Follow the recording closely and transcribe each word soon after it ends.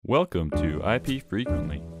Welcome to IP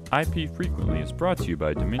Frequently. IP Frequently is brought to you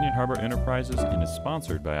by Dominion Harbor Enterprises and is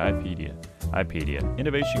sponsored by IPedia. IPedia,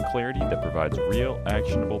 innovation clarity that provides real,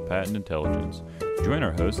 actionable patent intelligence. Join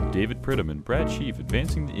our hosts David Pridham and Brad Sheaf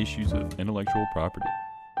advancing the issues of intellectual property.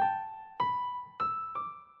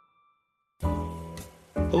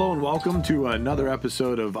 Hello and welcome to another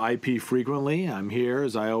episode of IP Frequently. I'm here,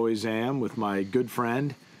 as I always am, with my good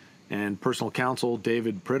friend and personal counsel,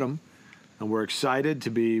 David Pridham. And we're excited to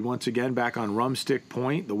be once again back on Rumstick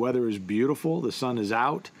Point. The weather is beautiful. The sun is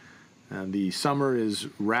out. And the summer is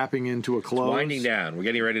wrapping into a close. It's winding down. We're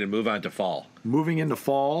getting ready to move on to fall. Moving into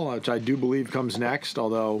fall, which I do believe comes next,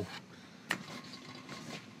 although I'm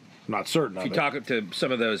not certain of it. If you talk to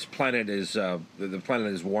some of those the planet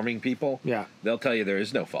is warming people, Yeah. they'll tell you there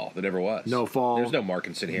is no fall. There never was. No fall. There's no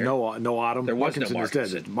Markinson here. No autumn. There was no is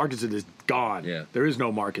dead. Markinson. Markinson is gone. Yeah. There is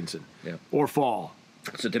no Markinson. Yeah. Or fall.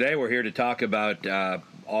 So today we're here to talk about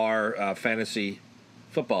our fantasy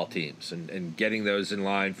football teams and getting those in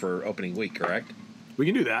line for opening week, correct? We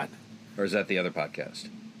can do that. Or is that the other podcast?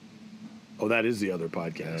 Oh, that is the other Oh,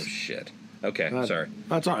 podcast. shit. Okay, That- sorry.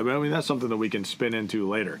 That's all right. I mean, that's something that we can spin into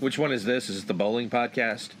later. Which one is this? Is it the bowling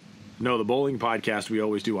podcast? No, the bowling podcast we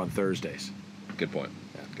always do on Thursdays. Good point.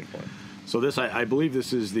 Yeah, good point. So this, I believe,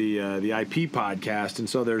 this is the IP podcast, and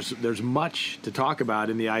so there's much to talk about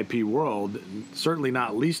in the IP world. Certainly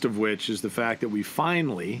not least of which is the fact that we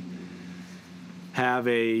finally have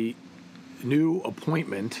a new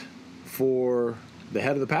appointment for the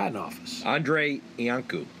head of the patent office. Andre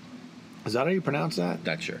Iancu. Is that how you pronounce that?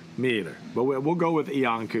 Not sure. Me either. But we'll go with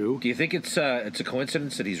Iancu. Do you think it's a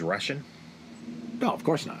coincidence that he's Russian? No, of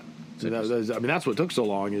course not. I mean, that's what took so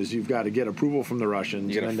long is you've got to get approval from the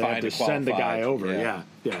Russians, You and gotta then they have find to a send the guy qualified, over.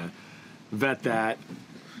 Yeah. Vet that.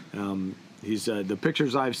 He's the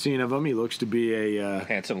pictures I've seen of him. He looks to be a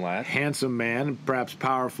Handsome lad. handsome man, perhaps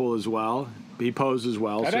powerful as well. He poses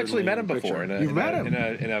well. I've actually met him the before picture. You've met him.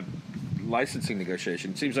 in a licensing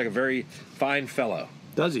negotiation. Seems like a very fine fellow.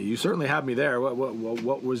 Does he? You certainly have me there.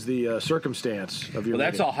 What was the circumstance of your? Well,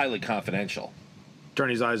 that's meeting? all highly confidential.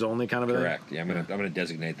 Attorney's eyes only kind of a thing? Correct. Yeah, I'm gonna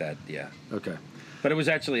designate that. Yeah. Okay. But it was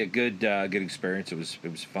actually a good experience. It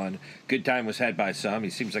was fun. Good time was had by some. He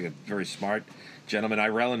seems like a very smart gentleman.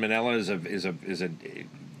 Irell and Manella is a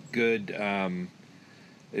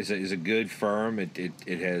good firm.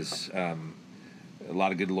 It has a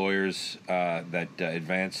lot of good lawyers that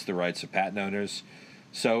advance the rights of patent owners.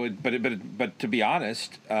 So, but to be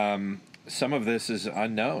honest, some of this is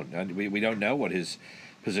unknown. We don't know what his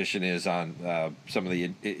position is on some of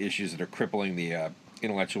the issues that are crippling the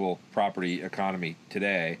intellectual property economy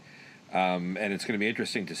today. And it's going to be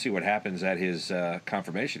interesting to see what happens at his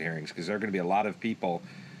confirmation hearings, because there are going to be a lot of people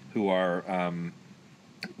who are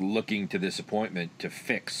looking to this appointment to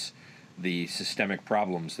fix the systemic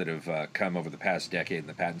problems that have come over the past decade in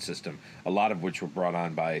the patent system, a lot of which were brought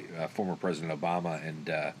on by former President Obama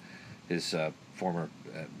and his former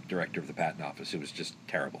director of the Patent Office. It was just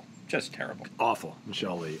terrible. Just terrible. Awful,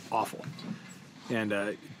 Michelle Lee. Awful. And,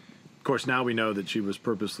 of course, now we know that she was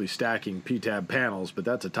purposely stacking PTAB panels, but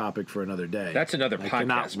that's a topic for another day. That's another I podcast,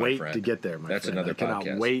 cannot my wait friend. to get there, my That's friend. another I cannot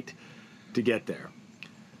podcast. wait to get there.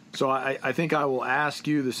 So I think I will ask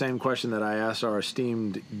you the same question that I asked our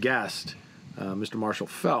esteemed guest, Mr. Marshall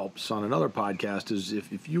Phelps, on another podcast, is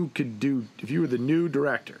if you were the new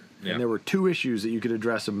director, Yeah. and there were two issues that you could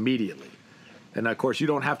address immediately, and of course you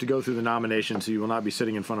don't have to go through the nomination, so you will not be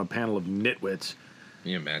sitting in front of a panel of nitwits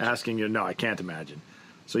Can you imagine? asking you. No, I can't imagine.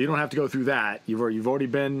 So you don't have to go through that. You've already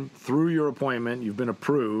been through your appointment. You've been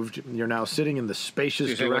approved. You're now sitting in the spacious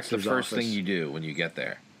Seriously, what's the director's first office. thing you do when you get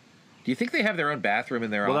there? Do you think they have their own bathroom in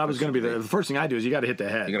their office? Well, that was going to be the first thing I do is you got to hit the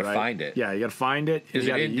head. You gotta right? find it. Yeah, you got to find it. Is you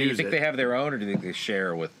it? gotta Do you use think it. they have their own, or do you think they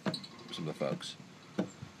share with some of the folks?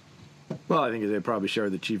 Well, I think they probably share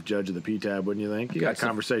the chief judge of the PTAB, wouldn't you think? You got That's the-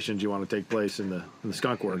 conversations you want to take place in the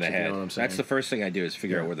skunk works. In the if you head. know what I'm saying. That's the first thing I do is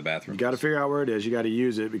figure out where the bathroom You got to is. figure out where it is. You got to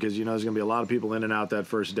use it because you know there's going to be a lot of people in and out that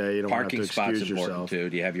first day. You don't want to Parking have to spots excuse important yourself. too.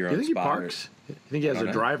 Do you have your Do own you think he spot? parks? You think he has I don't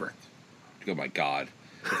a know. driver? Oh my God!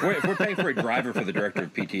 If we're paying for a driver for the director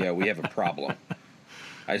of PTO, we have a problem.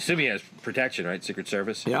 I assume he has protection, right? Secret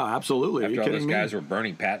Service. Yeah, absolutely. Are After you all kidding those me? guys were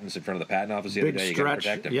burning patents in front of the patent office the other Big day, you got to stretch,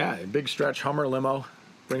 protect them. yeah, big stretch Hummer limo,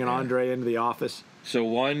 bringing Andre into the office. So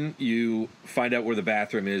one, you find out where the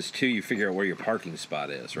bathroom is. Two, you figure out where your parking spot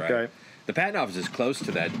is, right? Okay. The patent office is close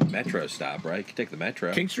to that metro stop, right? You can take the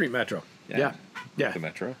metro. King Street Metro. Yeah. Yeah. The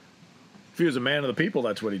metro. If he was a man of the people,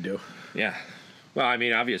 that's what he'd do. Yeah. Well, I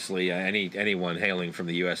mean, obviously, anyone hailing from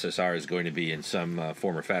the USSR is going to be in some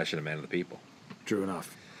form or fashion a man of the people. True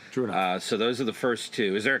enough. True enough. So those are the first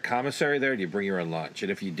two. Is there a commissary there? Or do you bring your own lunch?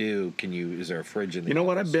 And if you do, is there a fridge in the You know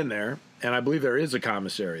what? office? I've been there, and I believe there is a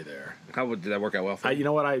commissary there. Did that work out well for you? You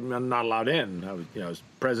know what? I'm not allowed in. I was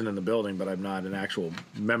present in the building, but I'm not an actual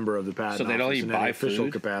member of the patent So they don't office even in any buy official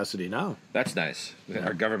food? capacity. No. That's nice.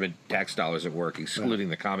 Our government tax dollars at work, excluding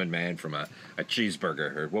the common man from a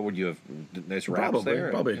cheeseburger. Or what would you have? Nice wraps there?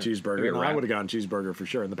 Probably a Yeah. cheeseburger. Maybe a No, I wrap. would have gone cheeseburger for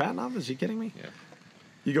sure. In the patent office? Are you kidding me? Yeah.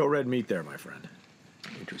 You go red meat there, my friend.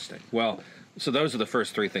 Interesting. Well, so those are the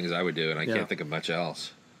first three things I would do, and I Yeah. can't think of much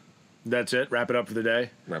else. That's it. Wrap it up for the day.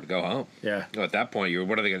 Go home. Yeah. Well, at that point,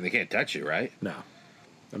 what are they going to? They can't touch you, right? No.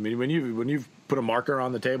 I mean, when you've put a marker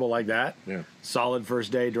on the table like that, Yeah. solid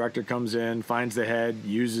first day. Director comes in, finds the head,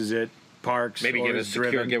 uses it, parks. Maybe or get is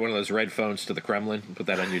driven. get one of those red phones to the Kremlin and put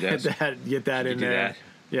that on your desk. Get that Should in you do there. that?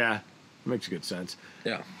 Yeah, makes good sense.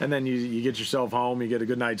 Yeah. And then you get yourself home, you get a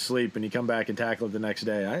good night's sleep, and you come back and tackle it the next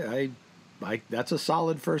day. I that's a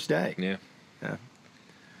solid first day. Yeah. Yeah.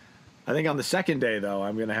 I think on the second day, though,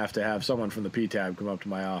 I'm going to have someone from the PTAB come up to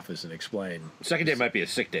my office and explain. Second day might be a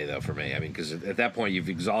sick day, though, for me. I mean, because at that point, you've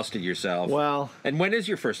exhausted yourself. Well, And when is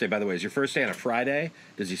your first day, by the way? Is your first day on a Friday?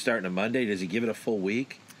 Does he start on a Monday? Does he give it a full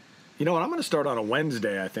week? you know what? I'm going to start on a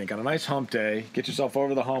Wednesday, I think, on a nice hump day. Get yourself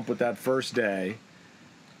over the hump with that first day.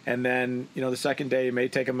 And then, the second day, you may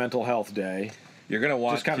take a mental health day. You're going to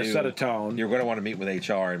want Just kind of set a tone. You're going to want to meet with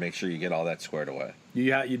HR and make sure you get all that squared away.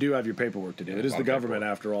 You do have your paperwork to do. It is a lot the of government,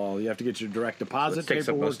 paperwork. after all. You have to get your direct deposit It takes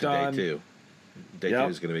up paperwork most of done. day two. Day Yep. two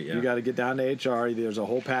is going to be, yeah. You got to get down to HR. There's a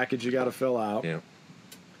whole package you got to fill out. Yeah.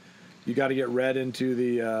 You got to get read into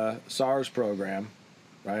the SARS program,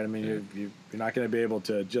 right? I mean, you're not going to be able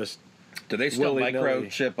to just. Do they still Willy-nilly.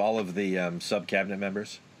 microchip all of the sub-cabinet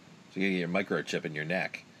members? So you get your microchip in your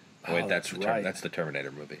neck. Wait, Oh, that's that's right. that's the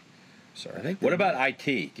Terminator movie. Sorry. I think What they- about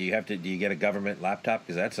IT? Do you get a government laptop?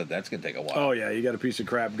 Because that's going to take a while. Oh, yeah, you got a piece of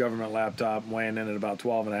crap government laptop weighing in at about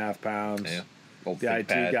 12 and a half pounds. Yeah. Old The IT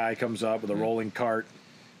ThinkPad. guy comes up with a rolling cart.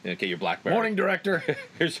 Okay, your BlackBerry. Morning, director.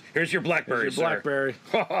 Here's your BlackBerry, Here's your BlackBerry.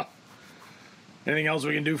 Anything else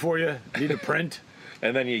we can do for you? Need a print? sir.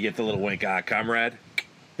 And then you get the little wink, comrade.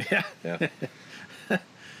 Yeah. Yeah.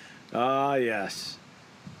 Ah, yes.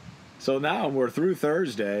 So now we're through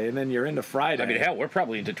Thursday, and then you're into Friday. I mean, hell, we're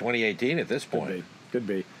probably into 2018 at this Could point. be. Could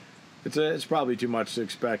be. It's probably too much to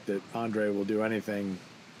expect that Andre will do anything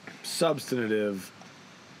substantive,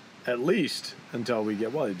 at least until we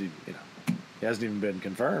get. Well, he hasn't even been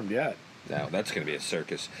confirmed yet. No, that's going to be a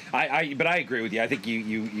circus. But I agree with you. I think you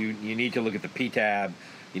need to look at the PTAB.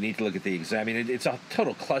 You need to look at the exam. I mean, it's a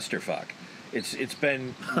total clusterfuck. It's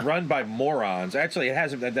been run by morons. Actually, it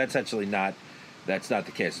hasn't. That's actually not. That's not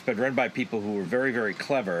the case. It's been run by people who were very, very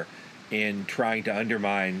clever in trying to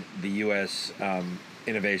undermine the U.S.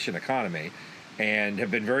 Innovation economy, and have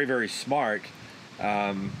been very, very smart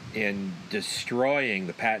in destroying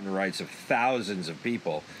the patent rights of thousands of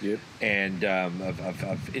people. Yep. And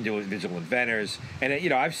of individual inventors. And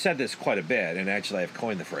I've said this quite a bit, and actually I've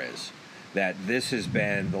coined the phrase that this has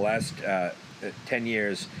been the last 10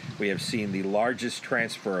 years. We have seen the largest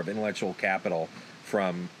transfer of intellectual capital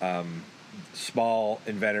from small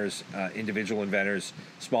inventors, individual inventors,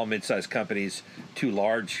 small mid-sized companies to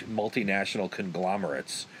large multinational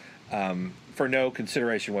conglomerates for no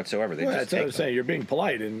consideration whatsoever. They Well, just that's what take I'm them. saying. You're being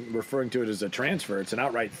polite and referring to it as a transfer. It's an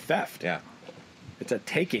outright theft. Yeah, It's a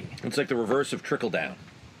taking. it's like the reverse of trickle down.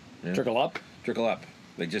 Trickle up. Trickle up.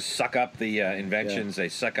 They just suck up the inventions. They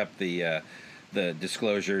suck up the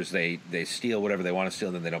disclosures. They steal whatever they want to steal,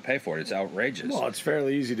 and then they don't pay for it. It's outrageous. Well, it's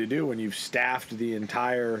fairly easy to do when you've staffed the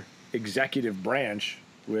entire executive branch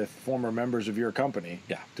with former members of your company.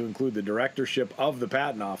 Yeah. To include the directorship of the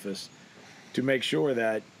patent office, to make sure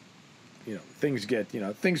that things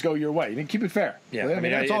go your way. You need to keep it fair. Yeah, I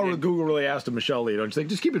mean, that's all it- Google really asked of Michelle Lee. Don't you think?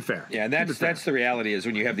 Just keep it fair. Yeah, and Keep it fair. that's the reality is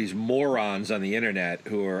when you have these morons on the internet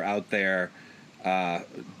who are out there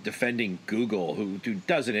defending Google, who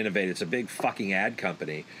doesn't innovate. It's a big fucking ad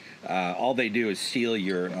company. All they do is steal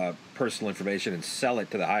your personal information and sell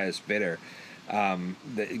it to the highest bidder.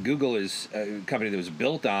 Google is a company that was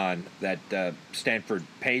built on that Stanford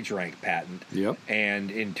PageRank patent, Yep. and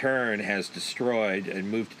in turn has destroyed and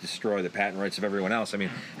moved to destroy the patent rights of everyone else. I mean,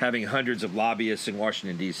 having hundreds of lobbyists in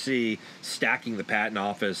Washington, D.C., stacking the patent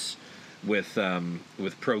office with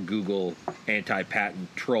pro-Google,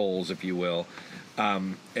 anti-patent trolls, if you will,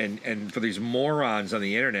 and for these morons on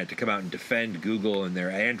the internet to come out and defend Google and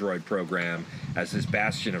their Android program as this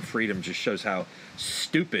bastion of freedom just shows how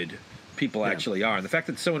stupid people actually are. And the fact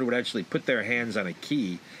that someone would actually put their hands on a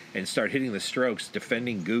key and start hitting the strokes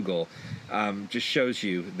defending Google just shows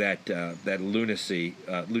you that that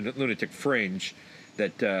lunatic fringe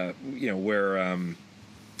that where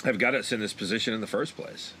have got us in this position in the first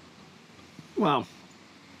place. Well,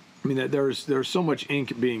 I mean, there's so much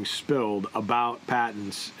ink being spilled about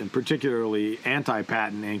patents, and particularly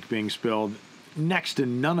anti-patent ink being spilled, next to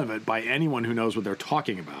none of it by anyone who knows what they're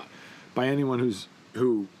talking about, by anyone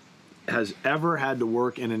who has ever had to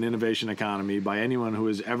work in an innovation economy, by anyone who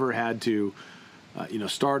has ever had to,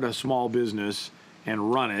 start a small business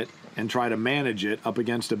and run it and try to manage it up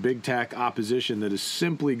against a big tech opposition that is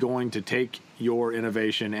simply going to take your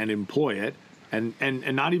innovation and employ it and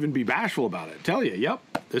not even be bashful about it. Tell you, yep,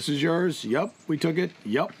 this is yours. Yep, we took it.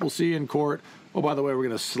 Yep, we'll see you in court. Oh, by the way, we're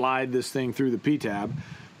going to slide this thing through the PTAB.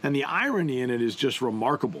 And the irony in it is just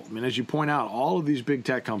remarkable. I mean, as you point out, all of these big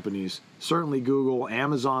tech companies, certainly Google,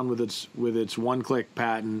 Amazon with its one-click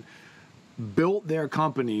patent, built their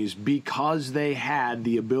companies because they had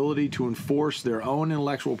the ability to enforce their own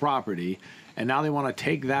intellectual property, and now they want to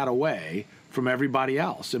take that away from everybody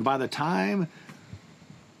else. And by the time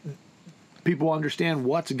people understand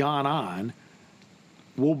what's gone on,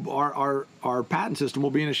 our patent system will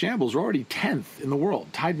be in a shambles. We're already 10th in the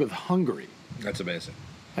world, tied with Hungary. That's amazing.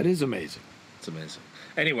 That is amazing. It's amazing.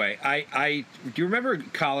 Anyway, I do you remember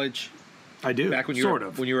college? I do. Back when you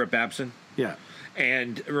were at Babson? Yeah.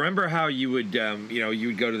 And remember how you would you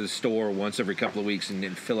would go to the store once every couple of weeks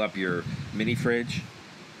and fill up your mini fridge?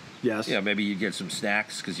 Yes. Yeah, maybe you'd get some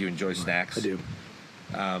snacks because you enjoy snacks. I do.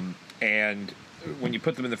 And when you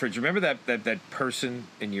put them in the fridge, remember that person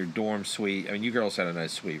in your dorm suite? I mean, you girls had a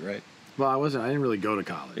nice suite, right? Well, I didn't really go to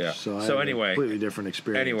college. Yeah. So anyway, a completely different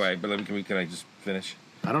experience. Anyway, but can I just finish?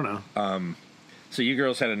 I don't know. So you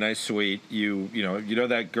girls had a nice suite. You know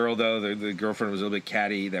that girl though, the girlfriend was a little bit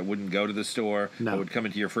catty that wouldn't go to the store. No. That would come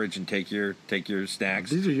into your fridge and take your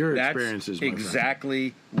snacks. These are your That's experiences, my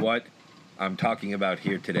exactly what I'm talking about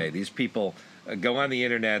here today. These people go on the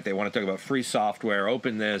internet. They want to talk about free software.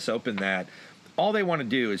 Open this, open that. All they want to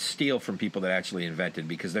do is steal from people that actually invented,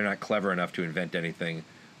 because they're not clever enough to invent anything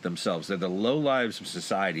themselves. They're the low lives of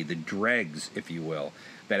society, the dregs, if you will,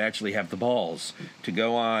 that actually have the balls to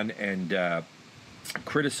go on and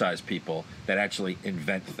criticize people that actually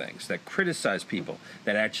invent things, that criticize people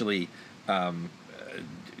that actually put in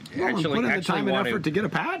the time and effort to get a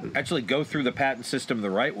patent. Actually go through the patent system the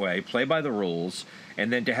right way, play by the rules,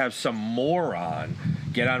 and then to have some moron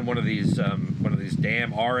get on one of these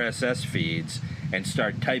damn RSS feeds and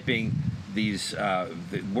start typing these words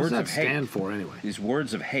of hate. What does that stand for anyway? These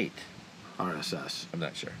words of hate. RSS. I'm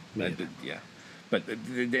not sure. Yeah. But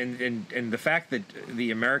and the fact that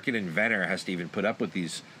the American inventor has to even put up with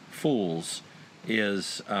these fools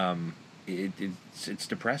is it's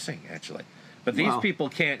depressing, actually. But these people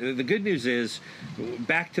can't. The good news is,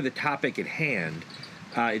 back to the topic at hand,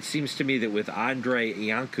 it seems to me that with Andrei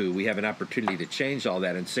Iancu, we have an opportunity to change all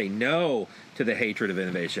that and say no to the hatred of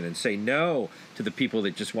innovation, and say no to the people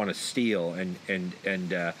that just want to steal and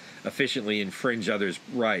efficiently infringe others'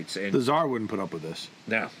 rights. And the Tsar wouldn't put up with this.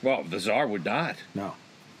 No, well, the Tsar would not. No.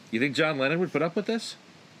 You think John Lennon would put up with this?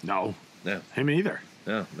 No. No. Him either.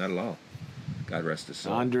 No, not at all. God rest his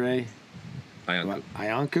soul. Andrei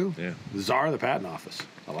Iancu. Yeah. The Tsar of the Patent Office.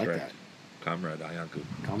 I like Correct. that. Comrade Iancu.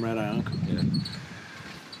 Comrade Iancu. Yeah.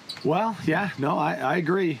 Well, yeah, no, I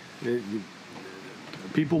agree.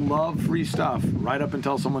 People love free stuff right up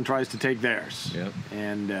until someone tries to take theirs. Yeah.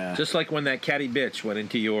 And just like when that catty bitch went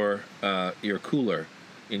into your cooler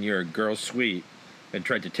in your girl's suite and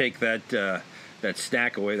tried to take that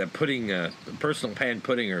snack away, that pudding, personal pan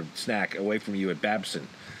pudding or snack away from you at Babson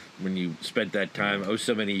when you spent that time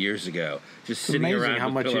so many years ago, just sitting around. Amazing how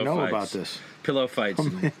much you know about this. Pillow fights.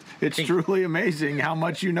 It's truly amazing how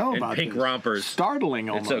much you know about pink this. rompers. Startling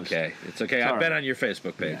almost. It's okay. It's okay. I've been on your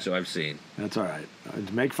Facebook page, so I've seen. That's all right.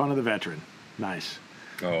 Make fun of the veteran. Nice.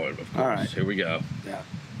 Oh, of course. All right. Here we go. Yeah.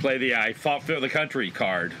 Play the I fought for the country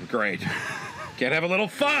card. Great. Can't have a little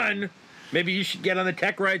fun. Maybe you should get on the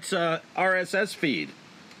Tech Rights RSS feed.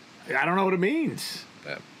 I don't know what it means.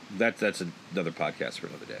 That's another podcast for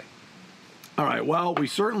another day. All right. Well, we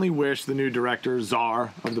certainly wish the new director,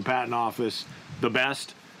 Tsar of the Patent Office, the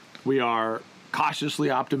best. We are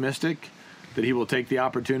cautiously optimistic that he will take the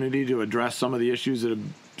opportunity to address some of the issues that have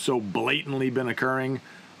so blatantly been occurring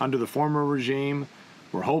under the former regime.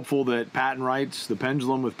 We're hopeful that patent rights, the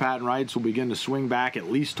pendulum with patent rights, will begin to swing back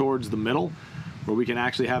at least towards the middle, where we can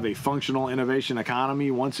actually have a functional innovation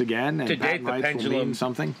economy once again, and to patent date, rights will mean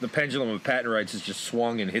something. The pendulum of patent rights has just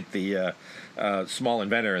swung and hit the small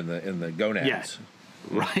inventor in the gonads. Yes.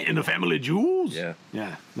 Right, in the family jewels? Yeah.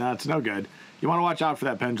 Yeah, no, it's no good. You want to watch out for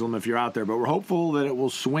that pendulum if you're out there, but we're hopeful that it will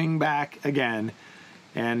swing back again,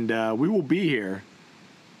 and we will be here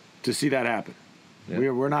to see that happen.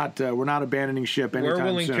 Yeah. We're not abandoning ship anytime We're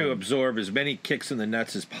willing soon to absorb as many kicks in the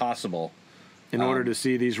nuts as possible in order to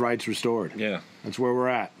see these rights restored. Yeah. That's where we're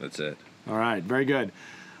at. That's it. All right, very good.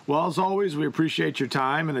 Well, as always, we appreciate your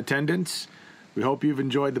time and attendance. We hope you've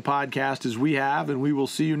enjoyed the podcast as we have, and we will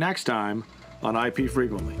see you next time on IP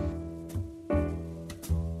Frequently.